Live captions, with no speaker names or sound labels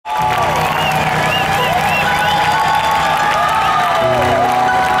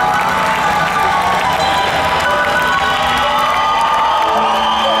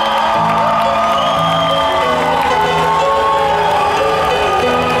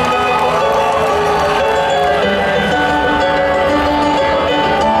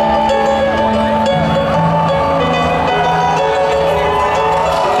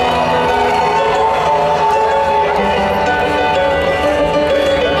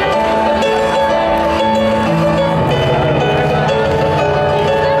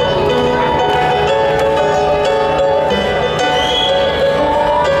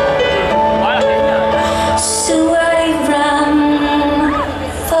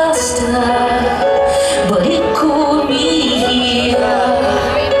but it caught me here.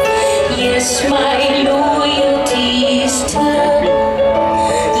 Yes, my loyalty's turned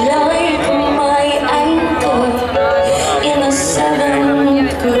like my anchor in the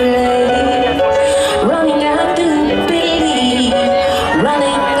 7th grade, running after Billy,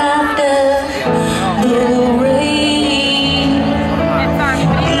 running after the rain.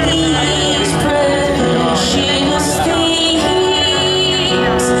 These precious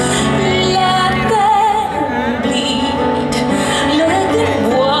things, let them bleed, let them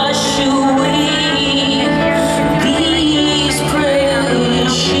wash away. These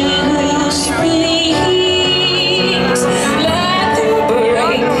precious things, let them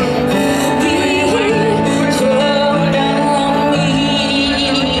break the hold on me.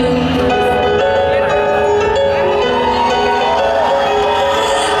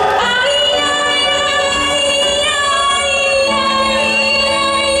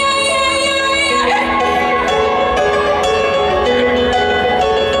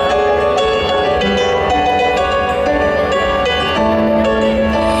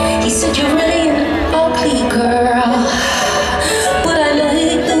 He said, "You're really an ugly girl, but I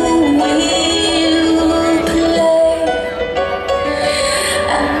like the way you play."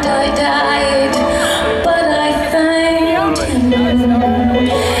 And I died, but I thanked him.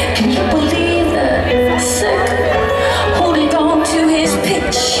 Can you believe that? Sick, holding on to his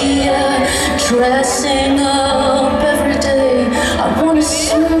picture, dressing up every day. I wanna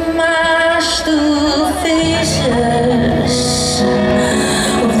smash the faces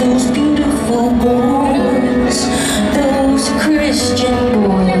of those beautiful boys, those Christian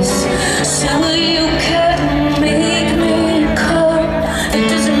boys. So